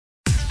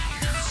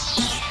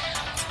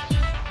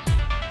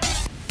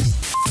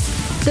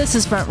This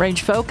is Front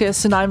Range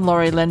Focus, and I'm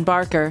Lynn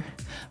Barker.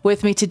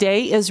 With me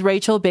today is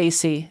Rachel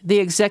Basie, the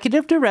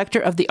Executive Director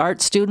of the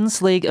Art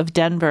Students League of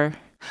Denver.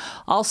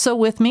 Also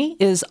with me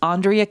is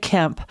Andrea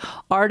Kemp,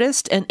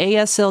 artist and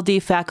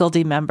ASLD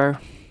faculty member.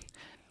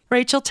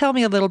 Rachel, tell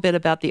me a little bit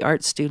about the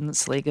Art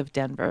Students League of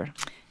Denver.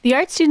 The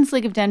Art Students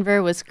League of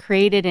Denver was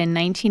created in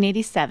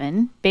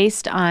 1987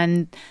 based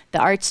on the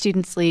Art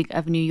Students League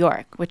of New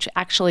York, which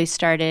actually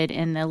started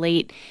in the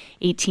late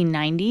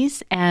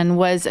 1890s and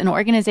was an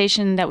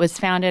organization that was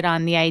founded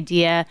on the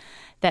idea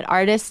that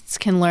artists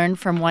can learn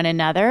from one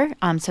another.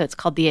 So it's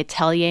called the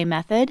Atelier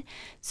Method.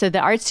 So the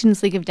Art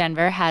Students League of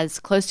Denver has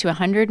close to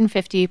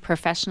 150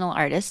 professional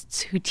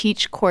artists who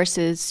teach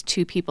courses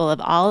to people of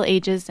all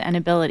ages and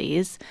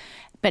abilities,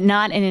 but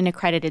not in an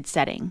accredited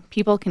setting.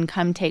 People can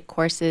come take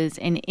courses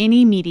in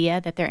any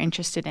media that they're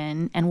interested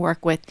in and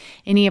work with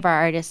any of our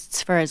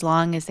artists for as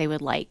long as they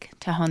would like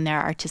to hone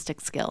their artistic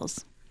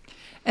skills.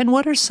 And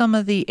what are some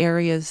of the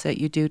areas that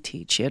you do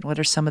teach in? What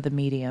are some of the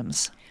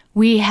mediums?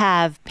 We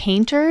have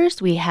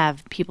painters, we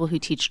have people who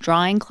teach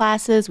drawing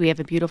classes, we have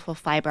a beautiful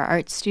fiber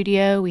art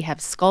studio, we have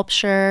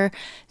sculpture,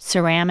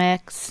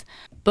 ceramics,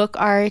 book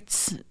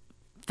arts,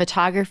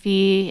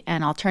 photography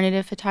and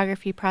alternative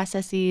photography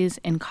processes,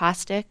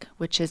 encaustic,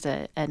 which is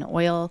an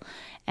oil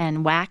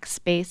and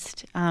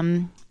wax-based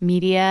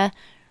media.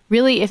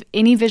 Really, if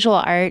any visual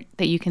art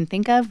that you can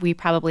think of, we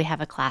probably have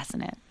a class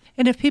in it.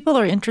 And if people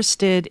are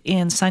interested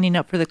in signing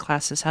up for the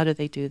classes, how do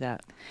they do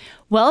that?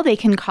 Well, they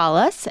can call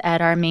us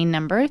at our main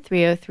number,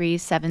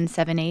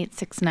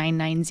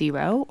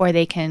 303-778-6990, or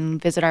they can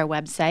visit our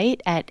website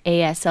at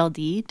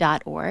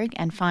asld.org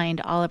and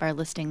find all of our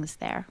listings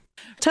there.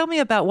 Tell me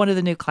about one of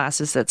the new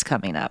classes that's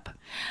coming up.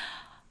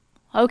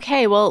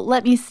 Okay, well,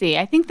 let me see.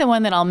 I think the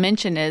one that I'll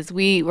mention is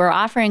we're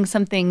offering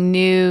something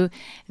new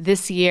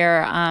this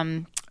year,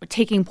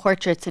 taking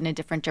portraits in a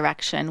different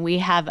direction. We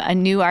have a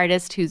new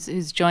artist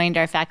who's joined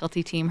our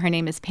faculty team. Her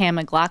name is Pam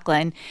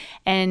McLaughlin,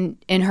 and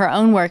in her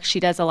own work, she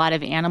does a lot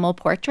of animal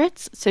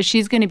portraits. So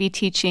she's going to be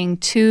teaching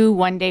 2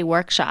 one-day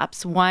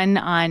workshops, one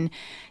on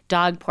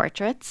dog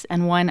portraits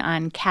and one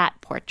on cat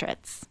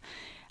portraits.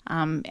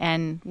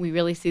 And we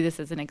really see this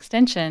as an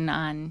extension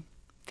on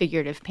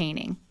figurative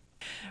painting.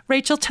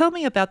 Rachel, tell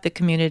me about the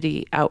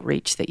community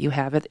outreach that you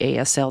have at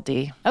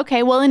ASLD.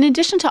 Okay, well, in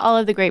addition to all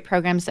of the great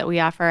programs that we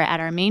offer at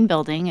our main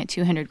building at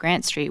 200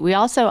 Grant Street, we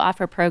also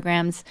offer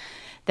programs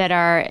that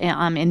are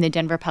in the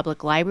Denver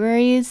Public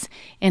Libraries,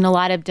 in a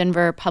lot of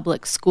Denver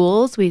public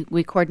schools.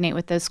 We coordinate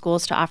with those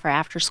schools to offer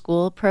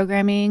after-school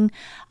programming.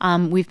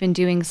 We've been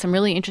doing some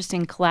really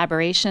interesting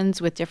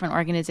collaborations with different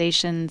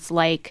organizations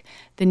like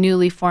the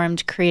newly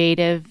formed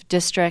Creative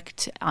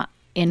District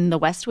in the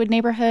Westwood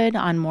neighborhood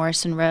on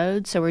Morrison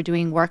Road. So we're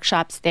doing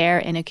workshops there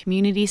in a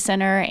community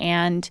center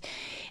and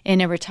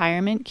in a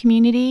retirement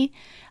community.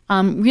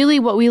 Really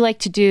what we like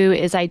to do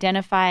is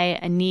identify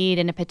a need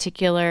in a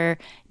particular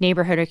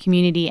neighborhood or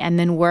community and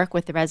then work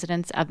with the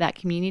residents of that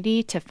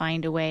community to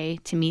find a way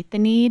to meet the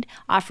need,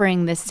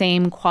 offering the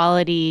same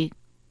quality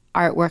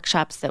art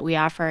workshops that we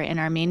offer in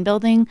our main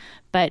building,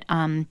 but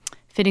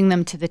fitting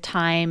them to the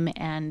time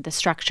and the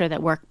structure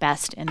that work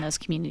best in those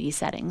community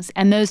settings.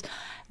 And those,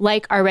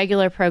 like our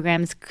regular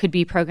programs, could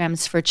be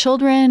programs for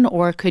children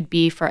or could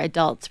be for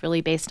adults,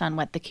 really based on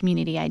what the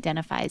community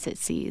identifies it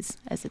sees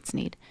as its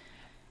need.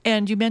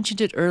 And you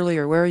mentioned it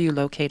earlier. Where are you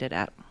located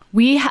at?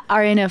 We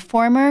are in a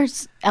former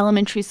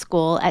elementary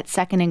school at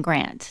 2nd and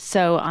Grant.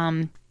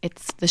 So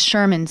it's the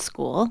Sherman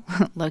School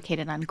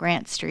located on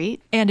Grant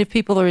Street. And if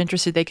people are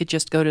interested, they could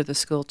just go to the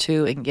school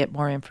too and get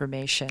more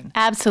information.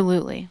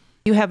 Absolutely.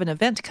 You have an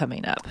event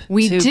coming up to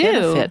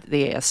benefit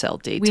the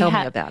ASLD. Tell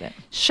me about it.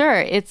 Sure.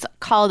 It's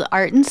called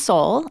Art and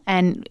Soul,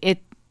 and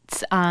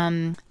it's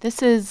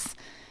this is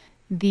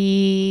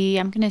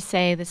I'm going to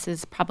say this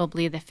is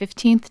probably the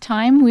 15th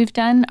time we've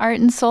done Art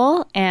and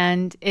Soul,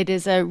 and it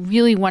is a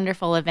really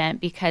wonderful event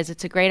because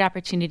it's a great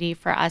opportunity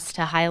for us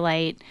to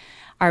highlight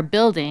our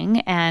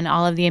building and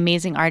all of the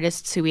amazing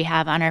artists who we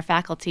have on our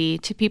faculty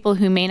to people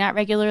who may not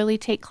regularly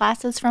take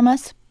classes from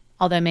us,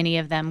 although many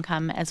of them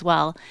come as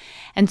well.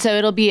 And so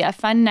it'll be a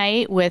fun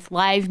night with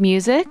live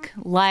music,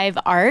 live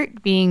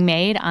art being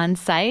made on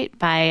site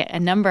by a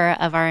number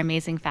of our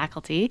amazing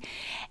faculty,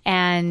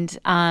 and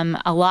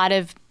a lot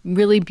of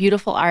really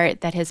beautiful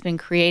art that has been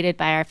created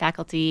by our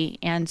faculty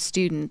and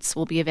students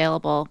will be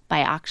available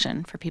by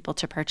auction for people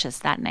to purchase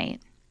that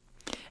night.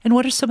 And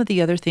what are some of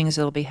the other things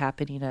that will be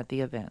happening at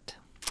the event?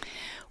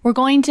 We're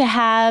going to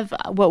have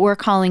what we're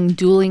calling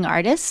dueling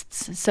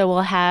artists. So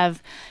we'll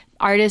have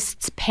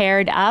artists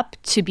paired up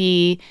to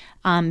be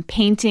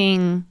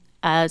painting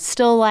a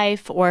still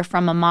life or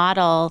from a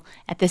model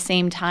at the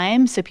same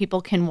time, so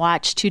people can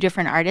watch 2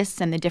 different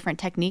artists and the different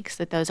techniques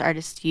that those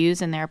artists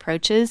use in their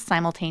approaches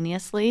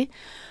simultaneously.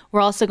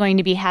 We're also going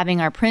to be having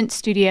our print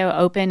studio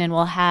open, and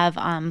we'll have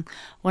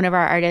one of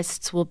our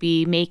artists will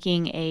be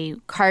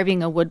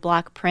carving a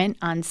woodblock print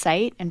on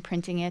site and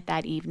printing it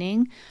that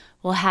evening.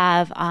 We'll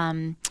have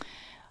an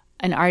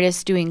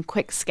artist doing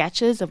quick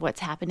sketches of what's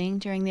happening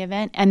during the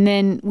event. And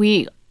then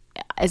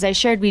as I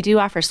shared, we do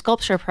offer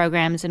sculpture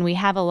programs, and we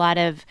have a lot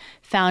of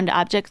found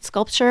object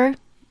sculpture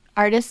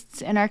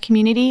artists in our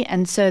community.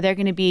 And so they're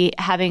going to be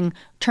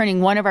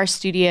turning one of our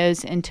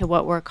studios into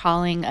what we're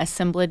calling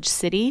Assemblage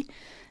City.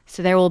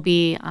 So there will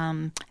be,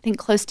 I think,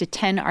 close to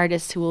 10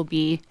 artists who will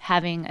be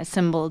having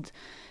assembled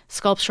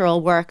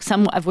sculptural work,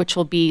 some of which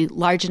will be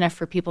large enough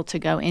for people to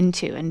go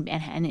into and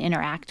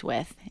interact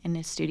with in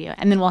the studio.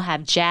 And then we'll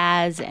have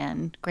jazz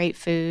and great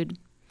food.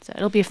 So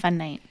it'll be a fun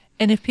night.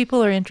 And if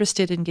people are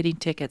interested in getting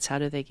tickets, how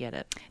do they get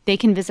it? They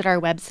can visit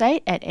our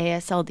website at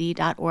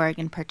asld.org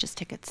and purchase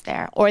tickets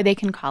there, or they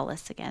can call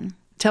us again.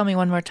 Tell me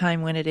one more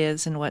time when it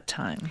is and what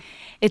time.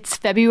 It's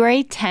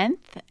February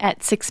 10th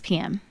at 6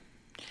 p.m.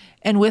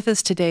 And with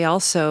us today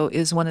also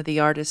is one of the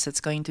artists that's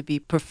going to be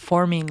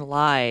performing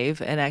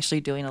live and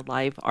actually doing a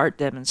live art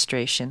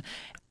demonstration,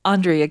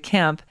 Andrea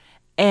Kemp.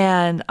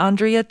 And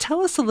Andrea,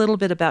 tell us a little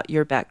bit about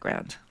your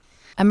background.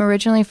 I'm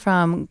originally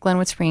from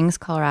Glenwood Springs,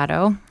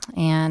 Colorado,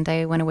 and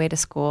I went away to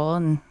school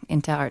and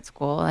into art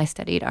school. I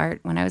studied art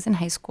when I was in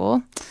high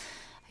school.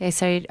 I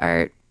studied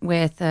art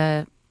with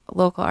a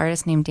local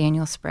artist named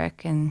Daniel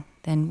Sprick, and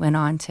then went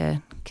on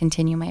to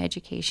continue my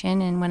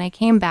education. And when I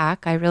came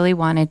back, I really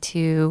wanted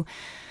to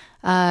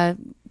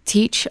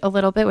teach a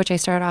little bit, which I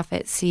started off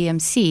at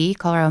CMC,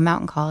 Colorado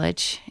Mountain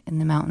College in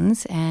the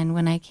mountains. And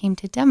when I came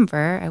to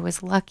Denver, I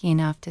was lucky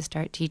enough to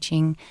start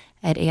teaching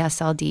at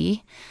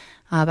ASLD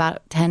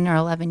about 10 or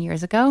 11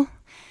 years ago.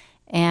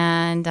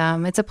 And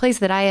it's a place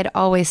that I had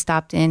always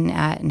stopped in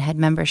at and had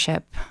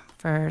membership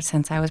for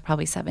since I was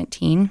probably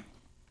 17,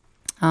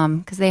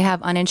 because they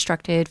have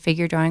uninstructed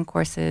figure drawing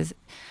courses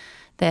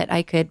that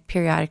I could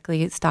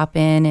periodically stop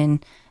in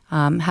and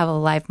have a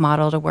live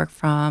model to work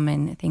from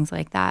and things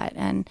like that.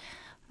 And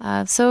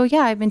so,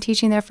 yeah, I've been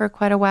teaching there for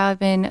quite a while. I've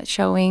been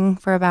showing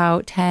for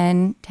about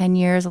 10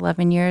 years,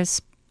 11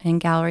 years in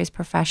galleries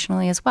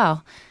professionally as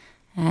well.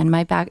 And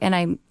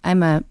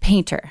I'm a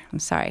painter. I'm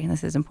sorry,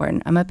 this is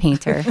important. I'm a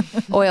painter,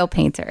 oil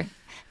painter,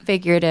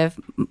 figurative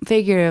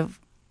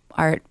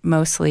art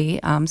mostly.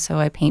 So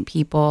I paint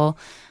people,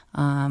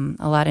 a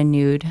lot of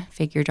nude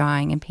figure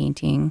drawing and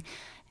painting,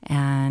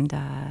 and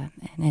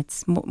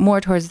it's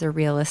more towards the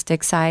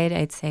realistic side.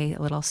 I'd say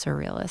a little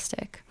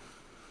surrealistic.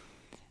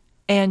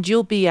 And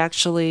you'll be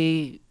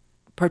actually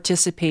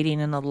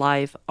participating in a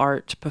live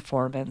art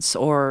performance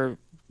or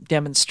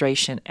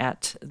demonstration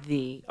at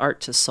the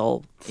Art to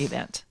Soul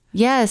event.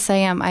 Yes, I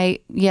am. I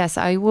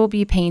will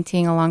be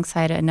painting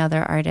alongside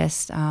another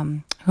artist,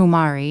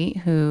 Humari,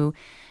 who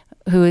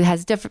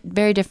has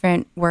very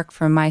different work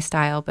from my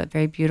style, but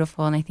very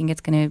beautiful. And I think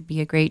it's going to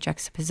be a great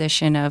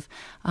juxtaposition of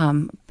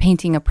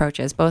painting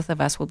approaches. Both of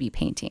us will be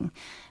painting.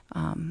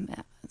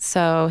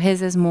 So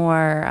his is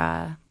more,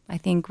 I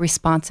think,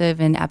 responsive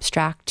and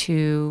abstract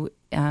to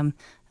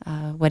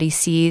what he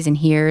sees and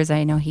hears.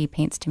 I know he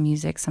paints to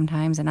music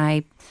sometimes, and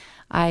I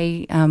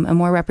am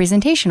more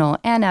representational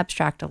and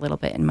abstract a little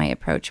bit in my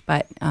approach.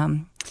 But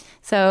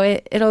so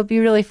it'll be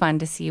really fun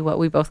to see what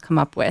we both come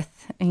up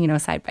with,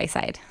 side by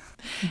side.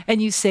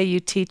 And you say you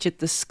teach at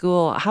the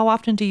school. How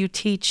often do you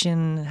teach,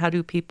 and how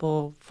do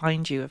people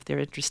find you if they're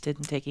interested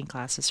in taking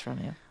classes from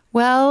you?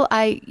 Well,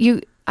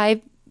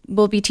 I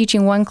will be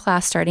teaching one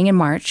class starting in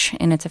March,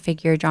 and it's a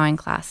figure drawing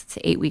class. It's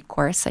an 8-week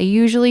course. I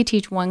usually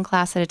teach one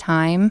class at a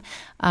time,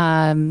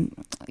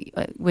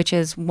 which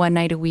is one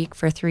night a week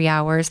for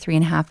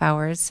 3.5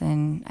 hours,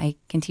 and I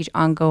can teach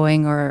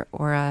ongoing or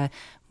a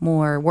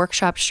more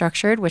workshop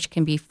structured, which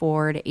can be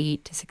 4 to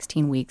 8 to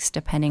 16 weeks,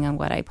 depending on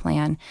what I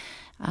plan.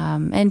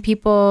 And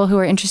people who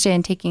are interested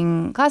in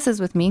taking classes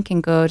with me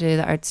can go to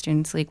the Art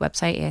Students League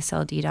website,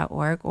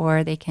 asld.org,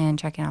 or they can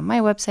check it on my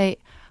website,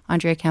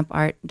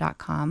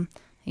 andreakempart.com.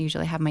 I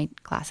usually have my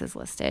classes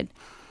listed.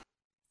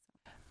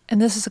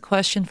 And this is a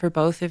question for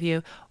both of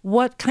you.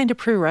 What kind of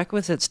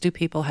prerequisites do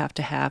people have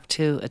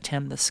to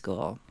attend the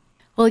school?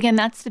 Well, again,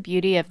 that's the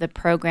beauty of the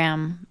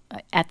program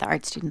at the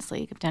Art Students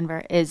League of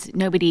Denver, is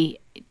nobody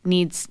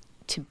needs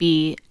to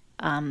be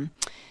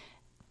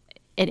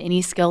at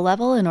any skill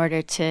level in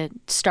order to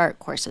start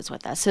courses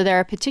with us. So there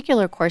are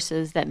particular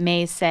courses that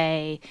may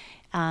say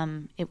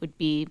it would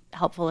be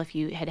helpful if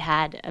you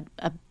had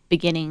a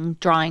beginning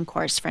drawing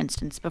course, for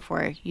instance,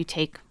 before you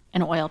take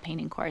an oil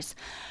painting course.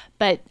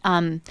 But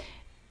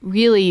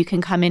really, you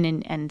can come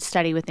in and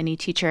study with any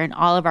teacher, and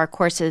all of our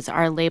courses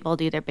are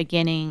labeled either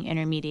beginning,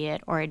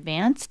 intermediate, or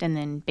advanced. And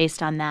then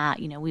based on that,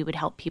 we would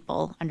help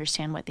people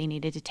understand what they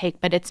needed to take.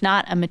 But it's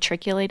not a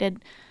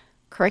matriculated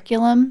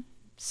curriculum.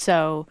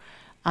 So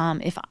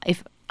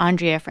if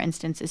Andrea, for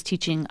instance, is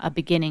teaching a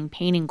beginning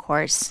painting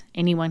course,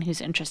 anyone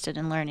who's interested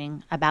in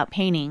learning about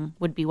painting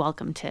would be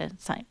welcome to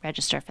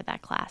register for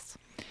that class.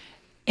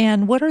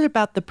 And what are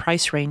about the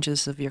price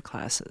ranges of your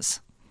classes?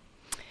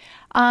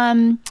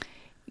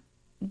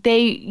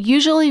 They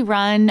usually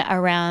run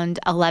around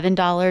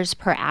 $11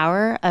 per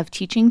hour of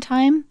teaching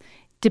time,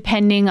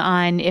 depending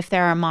on if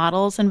there are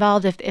models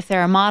involved. If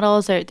there are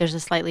models, there's a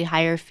slightly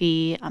higher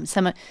fee.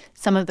 Some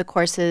of the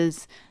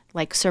courses,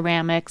 like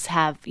ceramics,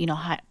 have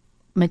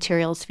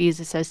materials fees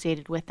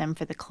associated with them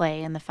for the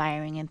clay and the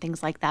firing and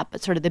things like that.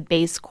 But sort of the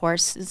base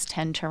courses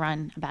tend to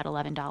run about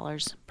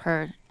 $11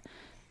 per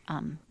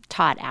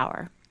taught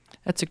hour.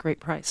 That's a great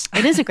price.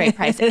 It is a great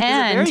price. It's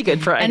a very good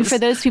price. And for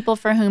those people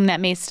for whom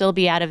that may still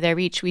be out of their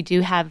reach, we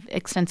do have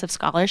extensive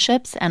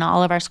scholarships, and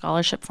all of our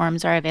scholarship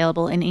forms are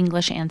available in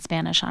English and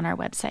Spanish on our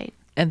website.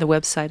 And the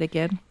website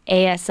again?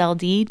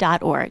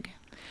 ASLD.org.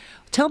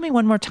 Tell me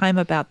one more time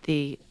about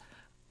the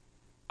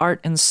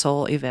Art and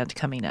Soul event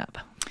coming up.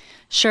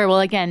 Sure. Well,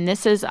 again,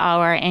 this is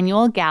our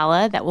annual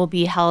gala that will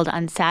be held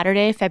on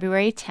Saturday,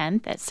 February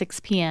 10th at 6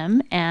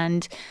 p.m.,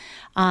 and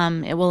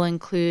it will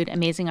include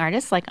amazing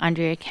artists like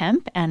Andrea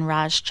Kemp and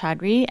Raj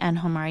Chaudhry and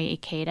Homari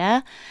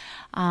Ikeda,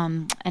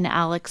 and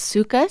Alex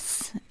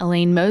Sukas.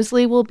 Elaine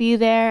Mosley will be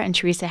there, and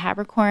Teresa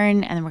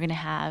Habercorn, and then we're going to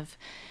have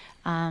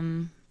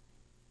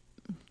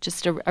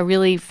just a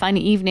really fun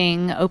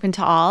evening open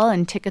to all,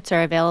 and tickets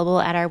are available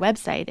at our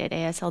website at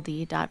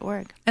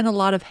asld.org. And a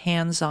lot of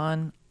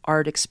hands-on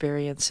art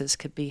experiences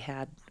could be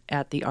had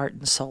at the Art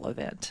and Soul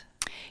event.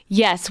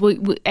 Yes,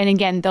 and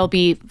again, there'll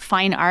be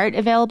fine art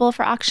available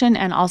for auction,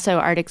 and also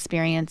art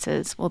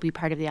experiences will be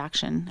part of the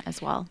auction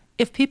as well.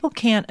 If people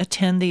can't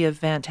attend the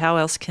event, how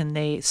else can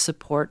they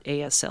support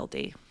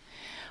ASLD?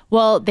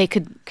 Well, they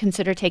could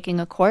consider taking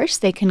a course.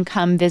 They can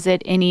come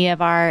visit any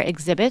of our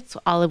exhibits,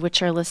 all of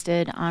which are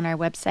listed on our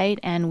website,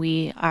 and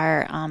we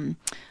are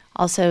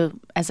also,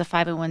 as a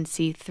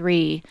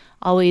 501c3,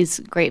 always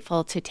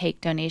grateful to take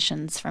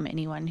donations from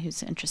anyone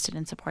who's interested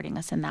in supporting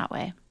us in that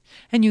way.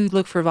 And you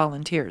look for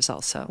volunteers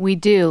also. We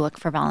do look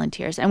for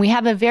volunteers. And we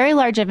have a very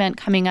large event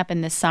coming up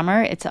in the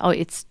summer.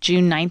 It's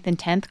June 9th and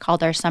 10th,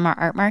 called our Summer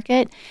Art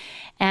Market.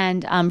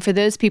 And for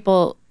those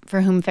people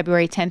for whom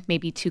February 10th may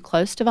be too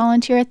close to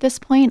volunteer at this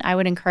point, I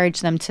would encourage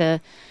them to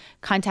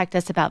contact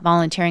us about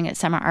volunteering at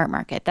Summer Art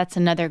Market. That's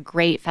another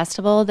great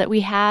festival that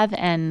we have,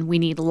 and we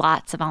need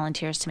lots of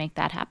volunteers to make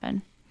that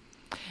happen.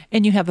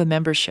 And you have a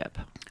membership.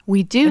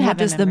 We do have a membership.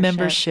 How does the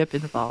membership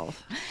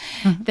involve?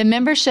 The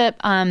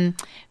membership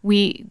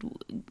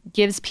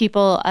gives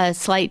people a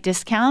slight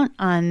discount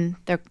on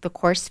the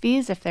course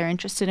fees if they're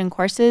interested in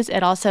courses.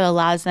 It also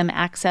allows them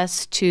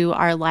access to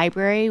our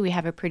library. We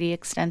have a pretty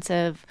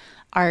extensive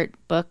art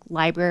book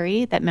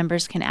library that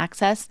members can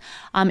access.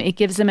 It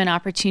gives them an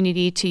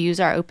opportunity to use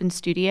our open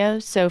studio.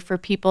 So for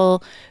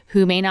people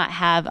who may not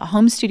have a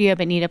home studio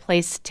but need a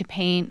place to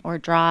paint or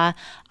draw,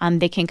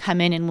 they can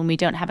come in, and when we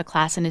don't have a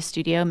class in a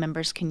studio,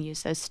 members can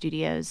use those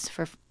studios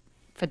for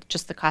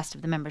just the cost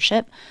of the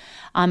membership.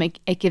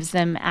 It gives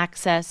them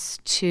access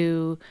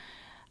to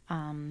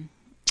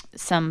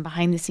some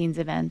behind-the-scenes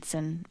events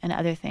and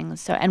other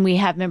things. And we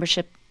have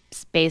membership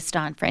based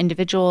on, for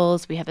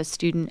individuals, we have a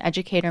student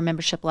educator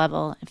membership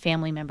level,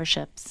 family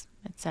memberships,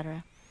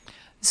 etc.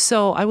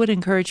 So I would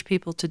encourage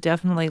people to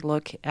definitely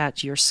look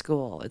at your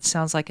school. It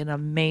sounds like an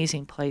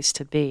amazing place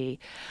to be.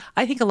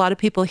 I think a lot of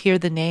people hear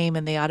the name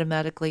and they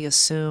automatically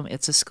assume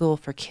it's a school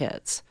for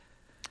kids.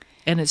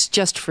 And it's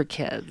just for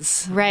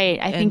kids. Right.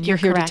 I think you're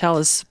here correct. to tell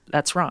us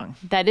that's wrong.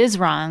 That is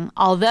wrong.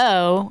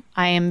 Although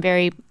I am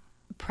very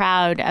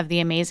proud of the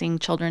amazing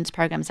children's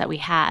programs that we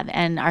have.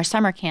 And our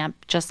summer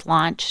camp just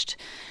launched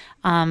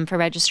for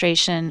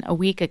registration a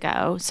week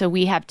ago. So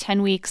we have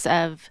 10 weeks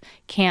of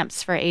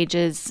camps for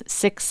ages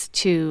 6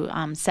 to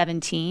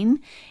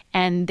 17.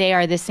 And they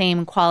are the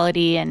same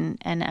quality and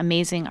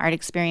amazing art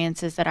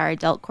experiences that our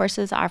adult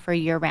courses offer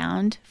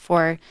year-round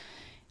for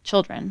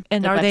children.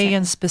 And are they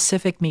in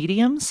specific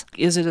mediums?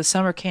 Is it a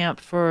summer camp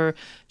for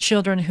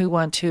children who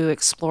want to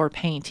explore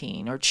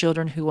painting or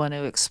children who want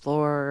to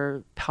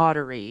explore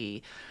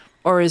pottery?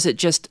 Or is it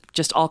just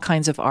all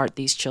kinds of art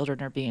these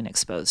children are being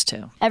exposed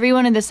to? Every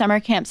one of the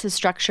summer camps is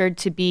structured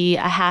to be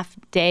a half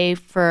day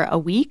for a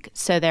week.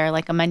 So they're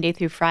like a Monday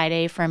through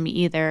Friday from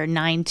either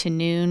 9 to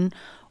noon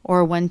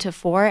or 1 to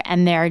 4,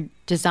 and they're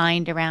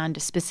designed around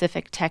a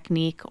specific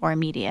technique or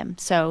medium.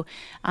 So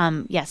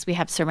yes, we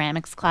have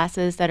ceramics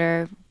classes that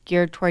are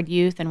geared toward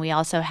youth, and we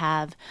also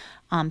have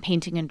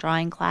painting and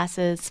drawing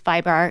classes,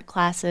 fiber art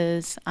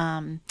classes,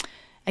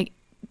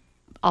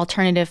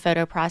 alternative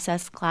photo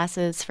process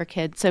classes for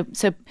kids.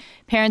 So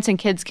parents and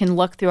kids can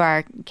look through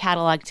our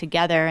catalog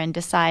together and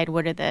decide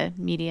what are the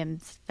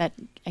mediums that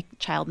a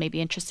child may be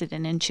interested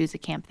in and choose a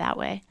camp that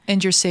way.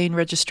 And you're saying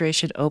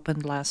registration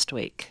opened last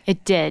week?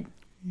 It did.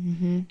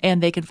 Mm-hmm.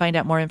 And they can find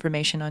out more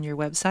information on your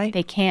website?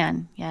 They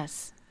can,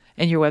 yes.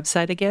 And your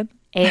website again?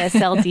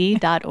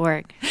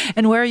 ASLD.org.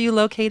 And where are you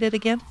located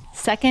again?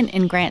 2nd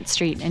and Grant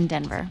Street in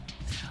Denver.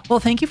 Well,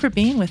 thank you for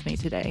being with me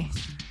today.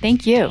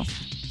 Thank you.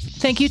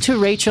 Thank you to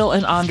Rachel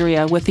and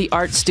Andrea with the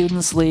Art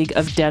Students League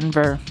of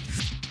Denver.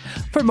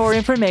 For more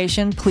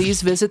information,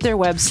 please visit their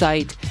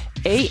website,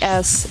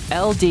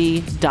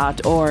 asld.org.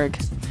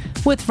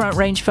 With Front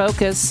Range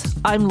Focus,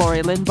 I'm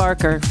Lynn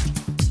Barker.